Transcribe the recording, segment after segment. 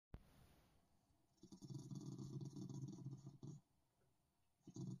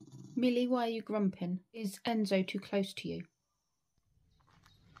Millie, why are you grumping? Is Enzo too close to you?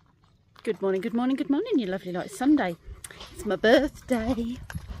 Good morning, good morning, good morning, you lovely lot. It's Sunday. It's my birthday.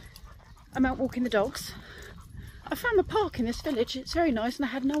 I'm out walking the dogs. I found the park in this village. It's very nice and I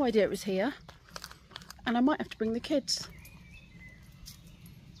had no idea it was here. And I might have to bring the kids.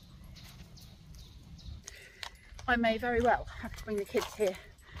 I may very well have to bring the kids here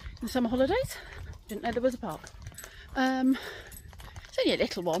in the summer holidays. Didn't know there was a park. It's only a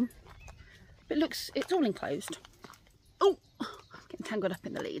little one, but it's all enclosed. Oh, getting tangled up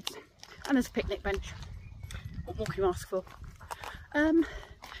in the leaves. And there's a picnic bench. What more can you ask for?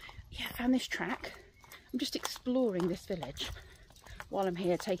 Yeah, I found this track. I'm just exploring this village while I'm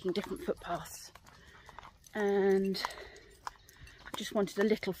here, taking different footpaths. And I just wanted a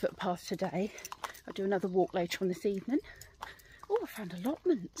little footpath today. I'll do another walk later on this evening. Oh, I found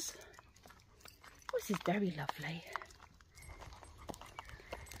allotments. Oh, this is very lovely.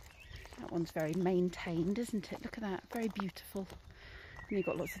 That one's very maintained, isn't it? Look at that, very beautiful. And you've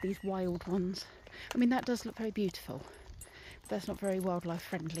got lots of these wild ones. I mean, that does look very beautiful, but that's not very wildlife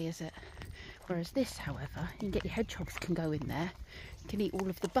friendly, is it? Whereas this, however, you can get your hedgehogs can go in there. You can eat all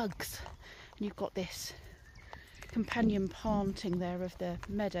of the bugs. And you've got this companion planting there of the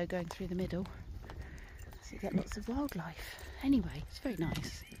meadow going through the middle. So you get lots of wildlife. Anyway, it's very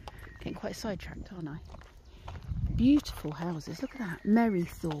nice. Getting quite sidetracked, aren't I? Beautiful houses. Look at that. Merry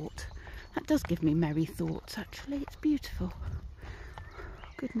Thought. That does give me merry thoughts, actually. It's beautiful.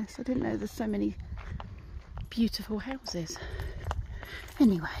 Goodness, I didn't know there's so many beautiful houses.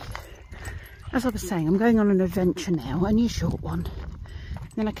 Anyway, as I was saying, I'm going on an adventure now, only a short one.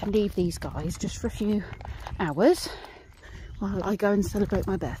 Then I can leave these guys just for a few hours while I go and celebrate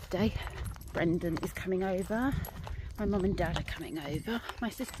my birthday. Brendan is coming over. My mum and dad are coming over. My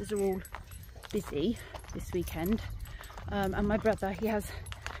sisters are all busy this weekend. And my brother, he has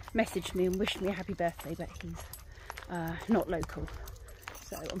messaged me and wished me a happy birthday, but he's not local.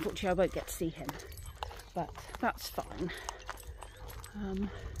 So unfortunately I won't get to see him. But that's fine.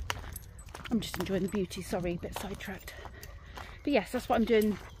 I'm just enjoying the beauty, sorry, a bit sidetracked. But yes, that's what I'm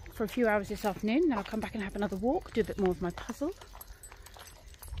doing for a few hours this afternoon. Then I'll come back and have another walk, do a bit more of my puzzle.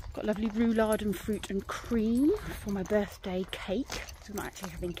 Got lovely roulade and fruit and cream for my birthday cake. So I'm not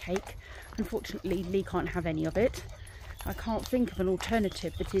actually having cake. Unfortunately, Lee can't have any of it. I can't think of an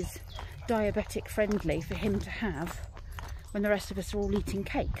alternative that is diabetic friendly for him to have when the rest of us are all eating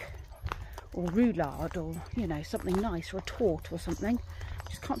cake. Or roulade, or, you know, something nice, or a torte or something.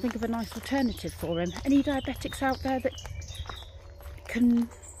 Just can't think of a nice alternative for him. Any diabetics out there that can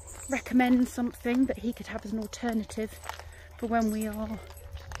recommend something that he could have as an alternative for when we are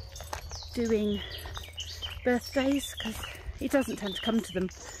doing birthdays? Because he doesn't tend to come to them.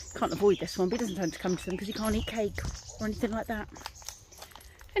 Can't avoid this one, but he doesn't tend to come to them because he can't eat cake or anything like that.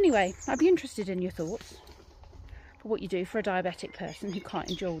 Anyway, I'd be interested in your thoughts for what you do for a diabetic person who can't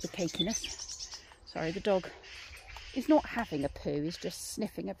enjoy all the cakiness. Sorry, the dog is not having a poo, he's just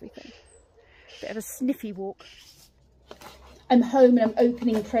sniffing everything. Bit of a sniffy walk. I'm home and I'm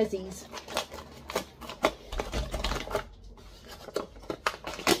opening prezzies.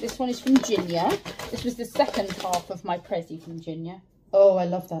 This one is from Ginya. This was the second half of my prezzy from Ginya. Oh, I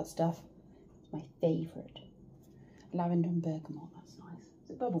love that stuff. It's my favourite. Lavender and bergamot, that's nice.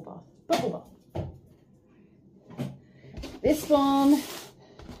 It's a bubble bath. Bubble bath. This one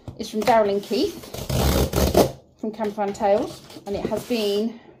is from Daryl and Keith from Camfan Tales, and it has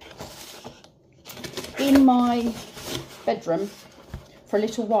been in my bedroom for a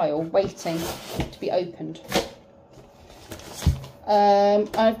little while, waiting to be opened.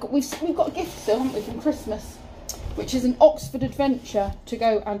 We've got a gift still, haven't we, from Christmas, which is an Oxford adventure to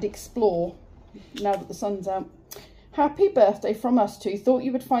go and explore now that the sun's out. Happy birthday from us two. Thought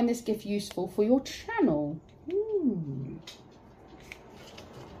you would find this gift useful for your channel.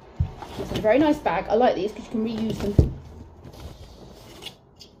 It's a very nice bag. I like these because you can reuse them.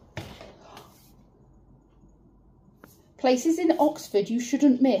 Places in Oxford you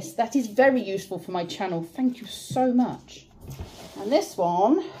shouldn't miss. That is very useful for my channel. Thank you so much. And this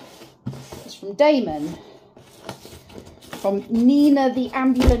one is from Damon, from Nina the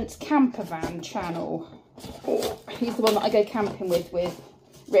Ambulance Camper Van channel. Oh, he's the one that I go camping with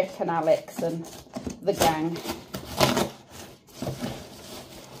Rick and Alex and the gang.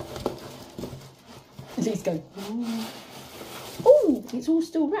 And he's going, oh, it's all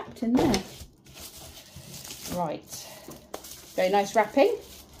still wrapped in there. Right, very nice wrapping.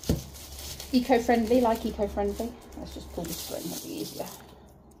 Eco-friendly, like eco-friendly. Let's just pull the string, that'll be easier.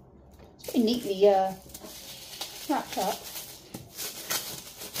 It's very neatly wrapped up.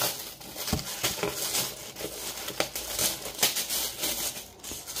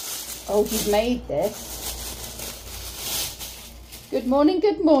 Oh, you've made this. Good morning,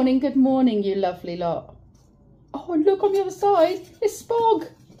 good morning, good morning, you lovely lot. Oh, and look on the other side, it's Spog.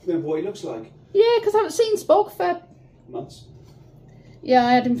 Remember what he looks like? Yeah, because I haven't seen Spog for... months. Yeah,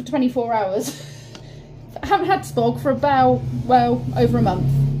 I had him for 24 hours. I haven't had Spog for about, well, over a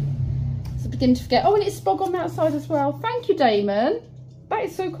month. So I begin to forget. Oh, and it's Spog on that side as well. Thank you, Damon. That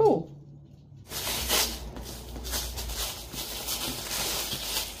is so cool.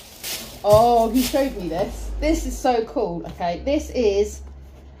 Oh, he showed me this. This is so cool. Okay, this is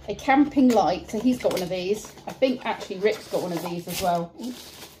a camping light. So he's got one of these. I think actually Rick's got one of these as well.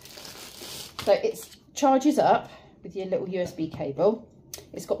 So it charges up with your little USB cable.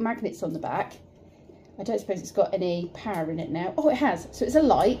 It's got magnets on the back. I don't suppose it's got any power in it now. Oh, it has. So it's a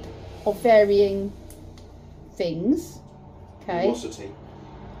light of varying things. Okay. Luminosity.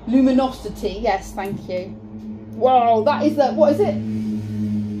 Luminosity. Yes, thank you. Wow, that is the, what is it?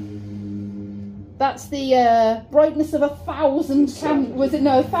 That's the brightness of 1,000 was it?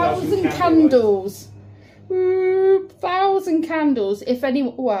 No, 1,000 candles. 1,000 candles. If any,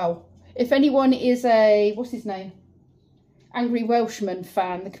 wow. If anyone is a, what's his name? Angry Welshman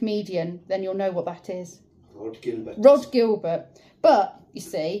fan, the comedian, then you'll know what that is. Rod Gilbert. Rod Gilbert. But, you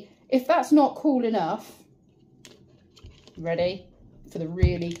see, if that's not cool enough, ready for the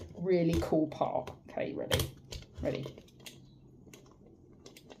really, really cool part. Okay, ready? Ready.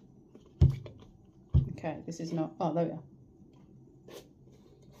 Okay, this is not, oh, there we are.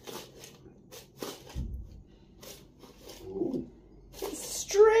 Ooh.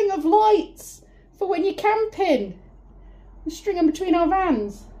 String of lights for when you're camping. We string them between our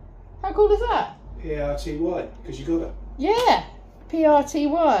vans. How cool is that? PRTY, because you got it. Yeah,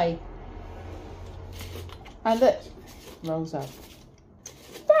 PRTY. And look, rolls up.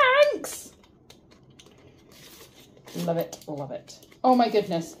 Thanks! Love it, love it. Oh my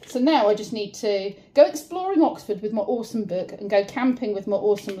goodness. So now I just need to go exploring Oxford with my awesome book and go camping with my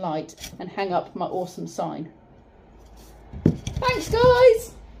awesome light and hang up my awesome sign. Thanks,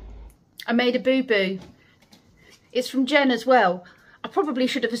 guys! I made a boo-boo. It's from Jen as well. I probably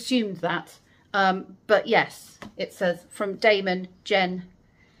should have assumed that. But yes, it says from Damon, Jen,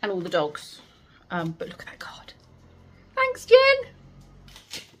 and all the dogs. But look at that card. Thanks, Jen!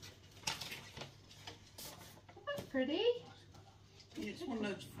 That's pretty. It's one of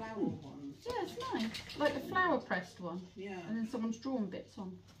those flower ones. Yeah, it's nice. Like the flower pressed one. Yeah. And then someone's drawn bits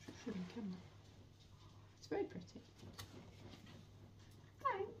on. Show the camera. It's very pretty.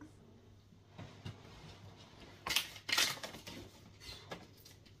 Thanks.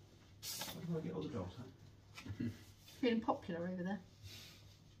 Where do I get all the dogs, huh? Feeling popular over there.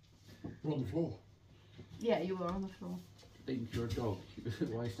 We're on the floor. Yeah, you were on the floor. Think you're a dog.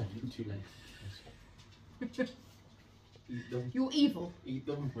 Why are you standing too late? Eat them. You're evil. Eat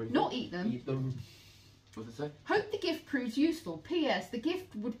them. Not eat them. Eat them. What did it say? Hope the gift proves useful. P.S. The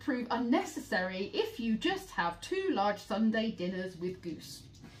gift would prove unnecessary if you just have 2 large Sunday dinners with goose.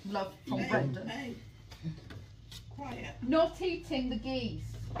 Love, from Hey, Brendan. hey. Quiet. Not eating the geese.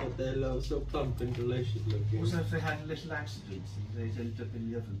 But they're so plump and delicious looking. Also, if they had little accidents and they ended up in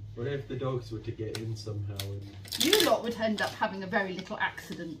the oven. What if the dogs were to get in somehow? And... You lot would end up having a very little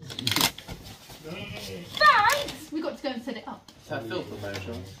accident. Thanks! We got to go and set it up. Is that filter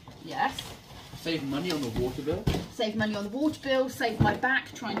measure? Yes. Save money on the water bill. Save money on the water bill, save my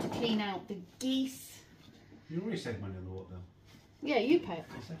back trying to clean out the geese. You already saved money on the water bill. Yeah, you pay it.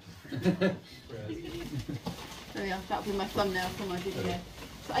 Exactly. There we are, that'll be my thumbnail for my video.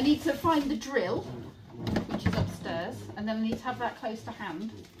 So I need to find the drill, which is upstairs, and then I need to have that close to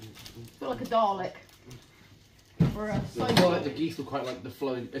hand. I feel like a Dalek. Or a I feel like the geese will quite like the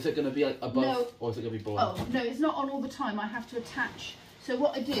flowing. Is it going to be like above No. or is it going to be below? Oh, no, it's not on all the time. I have to attach. So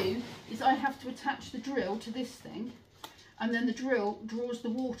what I do is I have to attach the drill to this thing, and then the drill draws the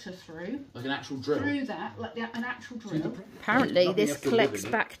water through. Like an actual drill? Through that, like an actual drill. Apparently Apparently this collects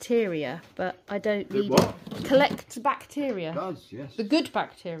bacteria, but I don't need it. Collects bacteria. It does, yes. The good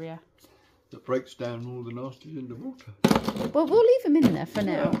bacteria. That breaks down all the nasties in the water. Well, we'll leave them in there for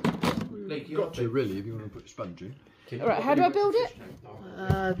now. Like, you Got to really, if you want to put a sponge in. All right, how do I build it?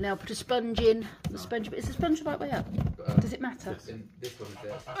 Now put a sponge in. The sponge, is the sponge the right way up? Does it matter? This one is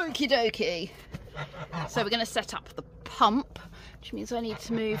there. Okie dokie. So we're going to set up the pump, which means I need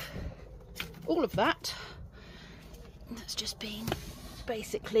to move all of that. That's just been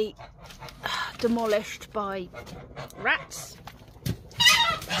basically demolished by rats.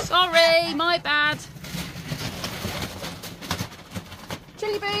 Sorry, my bad.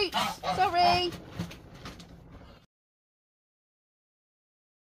 Chilli boots, sorry.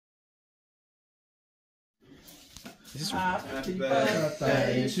 Happy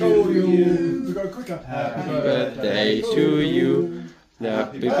birthday to you. We got a quicker. Happy birthday to you.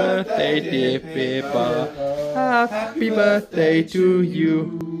 Happy birthday, dear Pippa. Happy birthday to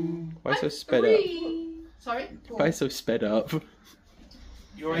you. Why so sped up? Sorry? Why so sped up?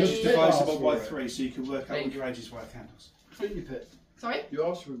 Your age is divisible by 3, so you can work out what your age is by candles. Sorry? You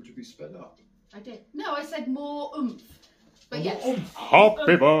asked for him to be sped up. I did. No, I said more oomph. But yes.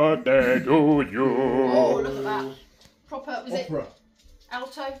 Happy birthday to you. Oh, look at that. Proper, was Opera. it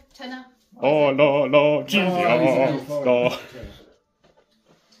alto, tenor? Oh, la, la, la.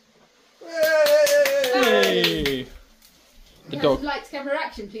 Hey! The Can dog. lights, camera,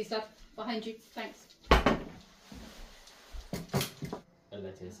 action, please, Dad. Behind you. Thanks. And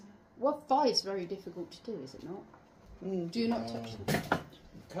that is. Well, 5's very difficult to do, is it not? Do not touch them.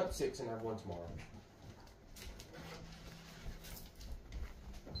 Cut 6 and have one tomorrow.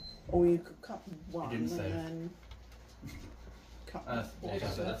 Or you could cut one didn't and say. then cut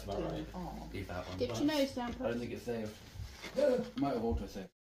that's about right. Oh. Leave that one. Dip your nose down, I don't please. think it's saved. Might have auto saved.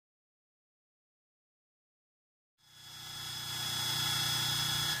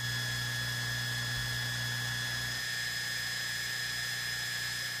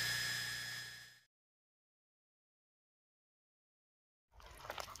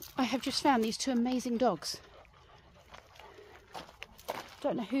 I have just found these 2 amazing dogs.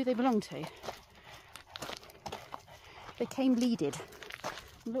 Don't know who they belong to. They came leaded.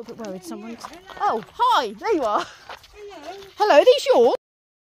 I'm a little bit worried someone's... Oh, hi! There you are! Hello, are these yours?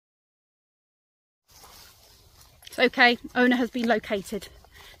 It's okay, owner has been located.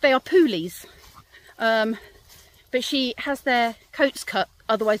 They are poolies. But she has their coats cut,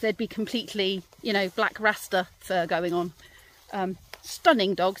 otherwise they'd be completely, you know, black rasta fur going on.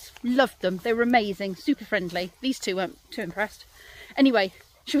 Stunning dogs, loved them, they were amazing, super friendly. These 2 weren't too impressed. Anyway,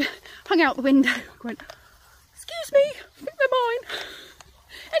 she hung out the window, went, excuse me, I think they're mine.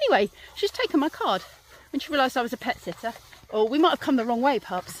 Anyway, she's taken my card when she realised I was a pet sitter. Oh, we might have come the wrong way,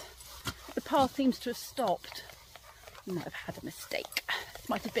 pups. The path seems to have stopped. We might have had a mistake. This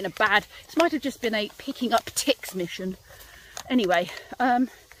might have been this might have just been a picking up ticks mission. Anyway,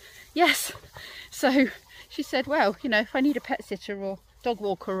 yes, so she said, well, you know, if I need a pet sitter or dog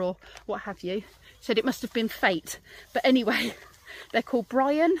walker or what have you, said it must have been fate. But anyway, they're called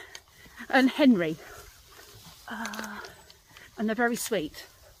Brian and Henry. And they're very sweet.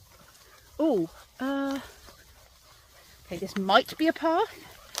 Oh, okay, this might be a path.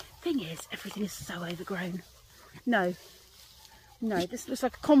 Thing is, everything is so overgrown. No, this looks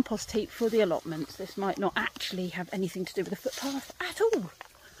like a compost heap for the allotments. This might not actually have anything to do with the footpath at all.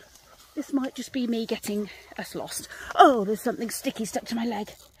 This might just be me getting us lost. Oh, there's something sticky stuck to my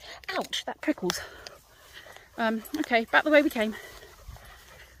leg. Ouch, that prickles. Okay, back the way we came.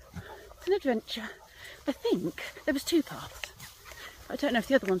 It's an adventure. I think there was 2 paths. I don't know if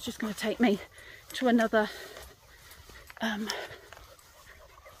the other one's just going to take me to another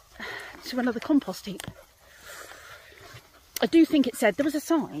compost heap. I do think it said there was a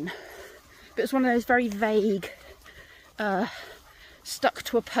sign, but it was one of those very vague, stuck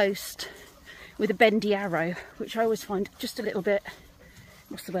to a post with a bendy arrow, which I always find just a little bit,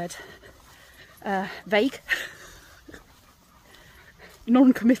 what's the word, vague,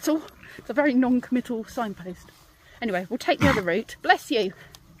 non-committal. It's a very non-committal signpost. Anyway, we'll take the other route, bless you,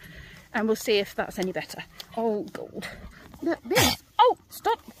 and we'll see if that's any better. Oh God, look this. Oh,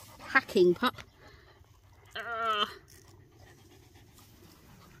 stop hacking, pup.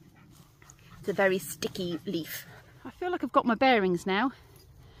 It's a very sticky leaf. I feel like I've got my bearings now.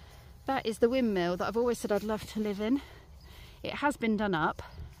 That is the windmill that I've always said I'd love to live in. It has been done up,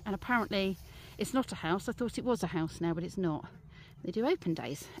 and apparently it's not a house. I thought it was a house now, but it's not. They do open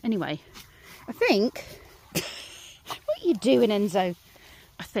days. Anyway, I think... What are you doing, Enzo?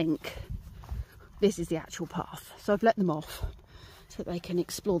 I think this is the actual path. So I've let them off so that they can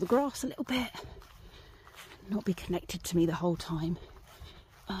explore the grass a little bit. Not be connected to me the whole time.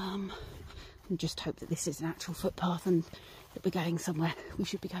 And just hope that this is an actual footpath and that we're going somewhere we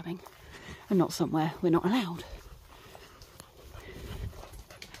should be going and not somewhere we're not allowed.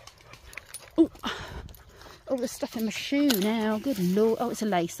 Oh, there's stuff in my shoe now. Good Lord. Oh, it's a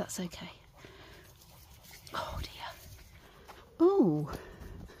lace. That's okay. Oh dear. Oh,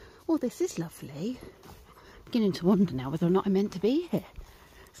 this is lovely. Beginning to wonder now whether or not I'm meant to be here.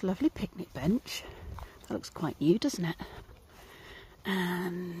 It's a lovely picnic bench. That looks quite new, doesn't it?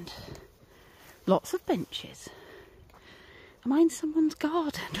 And lots of benches. Am I in someone's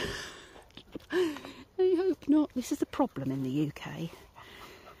garden? I hope not. This is the problem in the UK.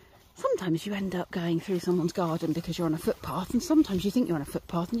 Sometimes you end up going through someone's garden because you're on a footpath, and sometimes you think you're on a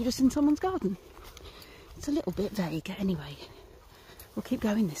footpath and you're just in someone's garden. It's a little bit vague. Anyway, we'll keep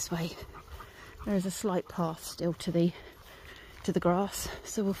going this way. There is a slight path still to the grass,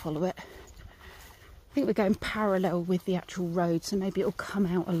 so we'll follow it. I think we're going parallel with the actual road, so maybe it'll come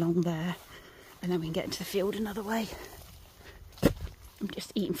out along there and then we can get into the field another way. I'm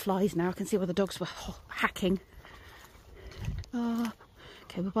just eating flies now. I can see where the dogs were hacking.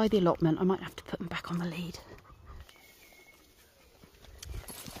 Okay, we're by the allotment. I might have to put them back on the lead.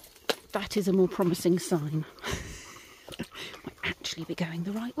 That is a more promising sign. Might actually be going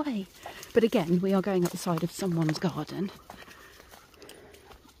the right way. But again, we are going up the side of someone's garden.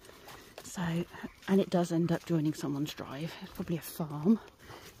 So, and it does end up joining someone's drive. It's probably a farm,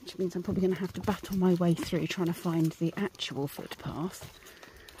 which means I'm probably going to have to battle my way through trying to find the actual footpath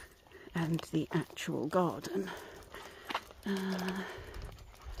and the actual garden.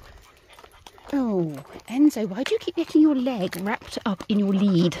 Oh, Enzo, why do you keep getting your leg wrapped up in your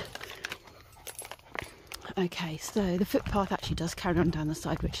lead? Okay, so the footpath actually does carry on down the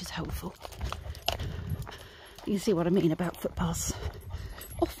side, which is helpful. You can see what I mean about footpaths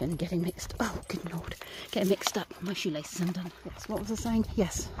often getting mixed. Oh, good lord, getting mixed up. My shoelaces undone. Yes, what was I saying?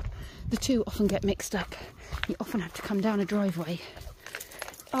 Yes, the two often get mixed up. You often have to come down a driveway.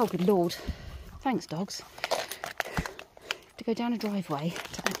 Oh, good lord. Thanks, dogs. To go down a driveway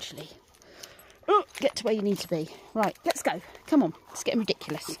to actually get to where you need to be. Right, let's go. Come on, it's getting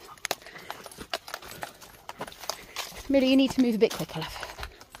ridiculous. Millie, you need to move a bit quicker, love.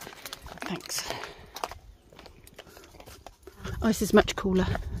 Thanks. Ice is much cooler.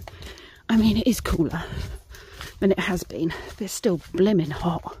 I mean, it is cooler than it has been, but it's still blimmin'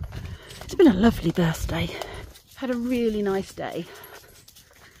 hot. It's been a lovely birthday. Had a really nice day.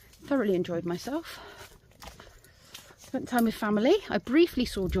 Thoroughly enjoyed myself. Spent time with family. I briefly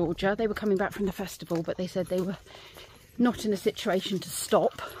saw Georgia. They were coming back from the festival, but they said they were not in a situation to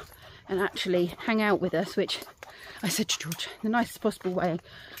stop and actually hang out with us, which I said to Georgia in the nicest possible way.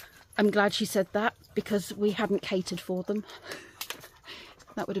 I'm glad she said that, because we hadn't catered for them.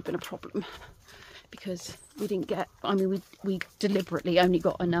 That would have been a problem, because we didn't get, I mean, we deliberately only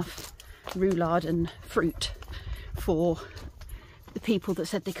got enough roulade and fruit for the people that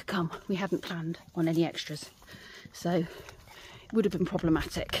said they could come. We hadn't planned on any extras, so it would have been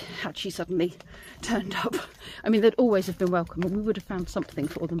problematic had she suddenly turned up. I mean, they'd always have been welcome and we would have found something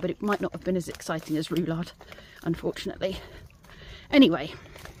for them, but it might not have been as exciting as roulade, unfortunately. Anyway,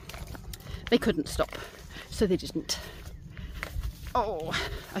 they couldn't stop, so they didn't. Oh,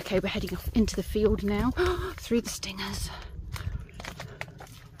 okay, we're heading off into the field now, through the stingers.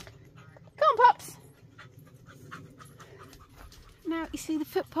 Come on, pups! Now, you see, the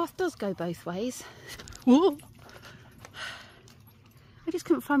footpath does go both ways. Whoa! I just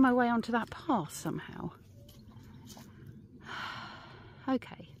couldn't find my way onto that path somehow.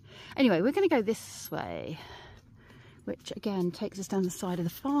 Okay, anyway, we're going to go this way, which again takes us down the side of the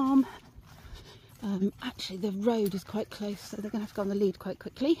farm. Actually, the road is quite close, so they're going to have to go on the lead quite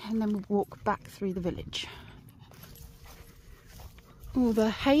quickly, and then we'll walk back through the village. All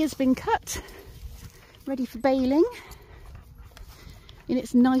the hay has been cut, ready for baling, in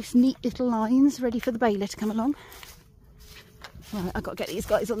its nice, neat little lines, ready for the baler to come along. Right, I've got to get these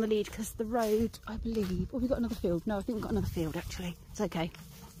guys on the lead, because the road, I believe... Oh, we've got another field. No, I think we've got another field, actually. It's okay.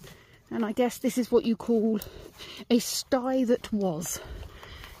 And I guess this is what you call a sty that was.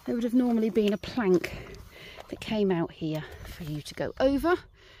 There would have normally been a plank that came out here for you to go over.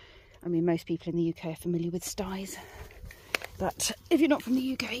 I mean, most people in the UK are familiar with styes, but if you're not from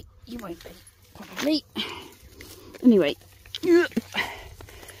the UK, you won't be, probably. Anyway,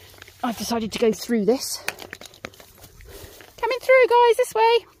 I've decided to go through this. Coming through, guys, this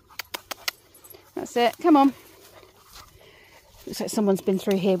way. That's it, come on. Looks like someone's been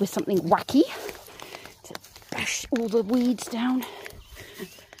through here with something wacky to bash all the weeds down.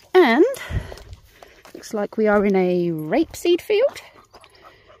 And looks like we are in a rapeseed field,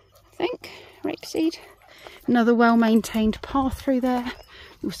 I think, rapeseed. Another well-maintained path through there.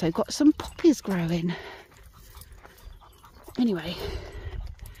 We've also got some poppies growing. Anyway,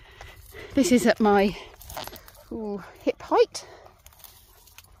 this is at my hip height.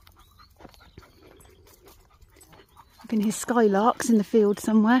 I can hear skylarks in the field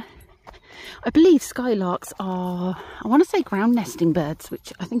somewhere. I believe skylarks are, I want to say, ground nesting birds,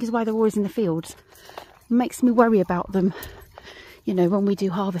 which I think is why they're always in the fields. It makes me worry about them, you know, when we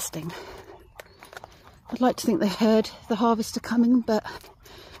do harvesting. I'd like to think they heard the harvester coming, but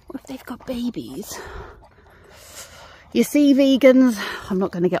what if they've got babies? You see, vegans, I'm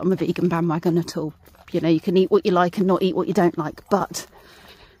not going to get on the vegan bandwagon at all. You know, you can eat what you like and not eat what you don't like, but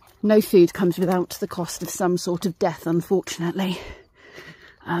no food comes without the cost of some sort of death, unfortunately.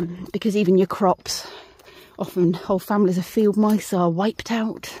 Because even your crops often whole families of field mice are wiped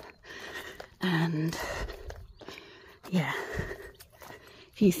out. And yeah,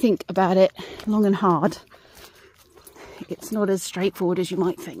 if you think about it long and hard, it's not as straightforward as you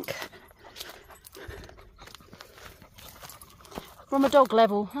might think. From a dog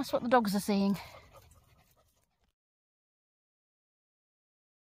level, that's what the dogs are seeing.